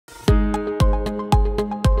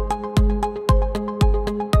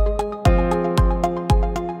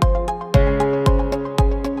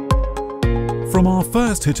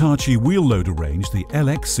first Hitachi wheel loader range, the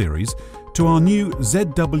LX series, to our new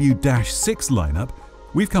ZW-6 lineup,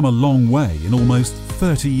 we've come a long way in almost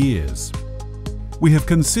 30 years. We have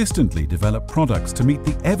consistently developed products to meet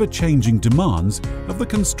the ever-changing demands of the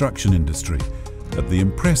construction industry at the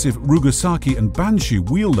impressive Rugasaki and Banshu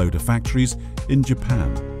wheel loader factories in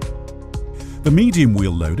Japan. The medium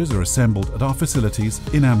wheel loaders are assembled at our facilities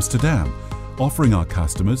in Amsterdam, offering our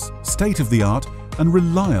customers state-of-the-art and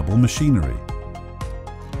reliable machinery.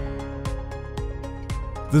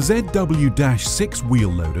 The ZW-6 wheel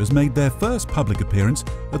loaders made their first public appearance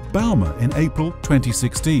at Bauma in April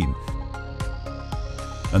 2016.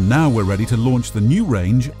 And now we're ready to launch the new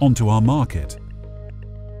range onto our market.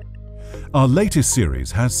 Our latest series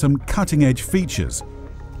has some cutting-edge features.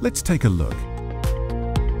 Let's take a look.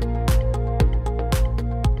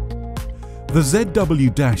 The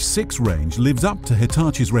ZW-6 range lives up to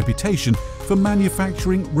Hitachi's reputation for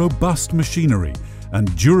manufacturing robust machinery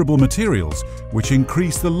and durable materials which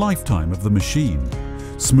increase the lifetime of the machine.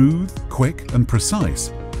 Smooth, quick and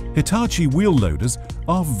precise, Hitachi wheel loaders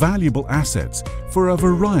are valuable assets for a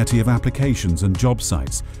variety of applications and job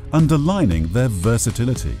sites, underlining their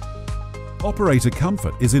versatility. Operator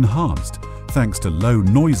comfort is enhanced thanks to low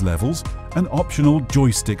noise levels and optional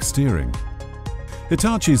joystick steering.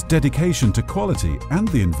 Hitachi's dedication to quality and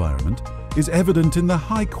the environment is evident in the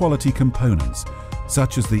high-quality components,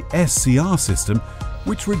 such as the SCR system,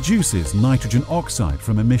 which reduces nitrogen oxide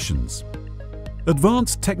from emissions.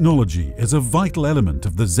 Advanced technology is a vital element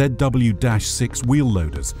of the ZW-6 wheel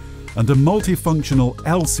loaders, and a multifunctional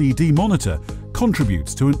LCD monitor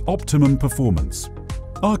contributes to an optimum performance.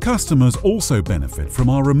 Our customers also benefit from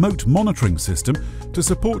our remote monitoring system to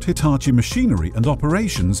support Hitachi machinery and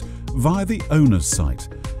operations via the owner's site,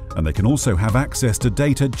 and they can also have access to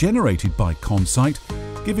data generated by ConSite,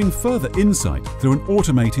 giving further insight through an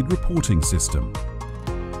automated reporting system.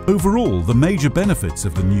 Overall, the major benefits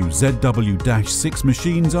of the new ZW-6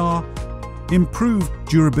 machines are improved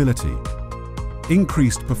durability,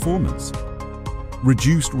 increased performance,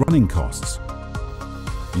 reduced running costs,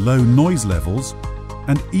 low noise levels,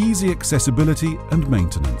 and easy accessibility and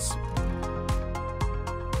maintenance.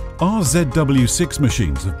 Our ZW-6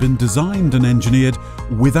 machines have been designed and engineered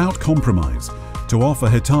without compromise to offer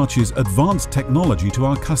Hitachi's advanced technology to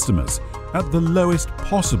our customers at the lowest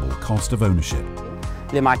possible cost of ownership.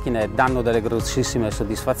 Le macchine danno delle grossissime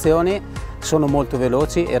soddisfazioni, sono molto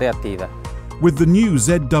veloci e reattive. With the new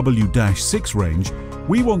ZW-6 range,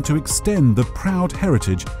 we want to extend the proud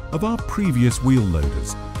heritage of our previous wheel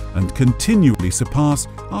loaders and continually surpass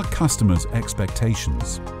our customers'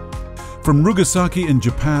 expectations. From Rugasaki in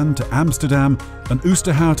Japan to Amsterdam and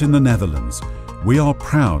Oosterhout in the Netherlands, we are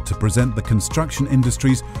proud to present the construction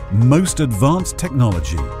industry's most advanced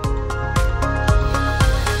technology.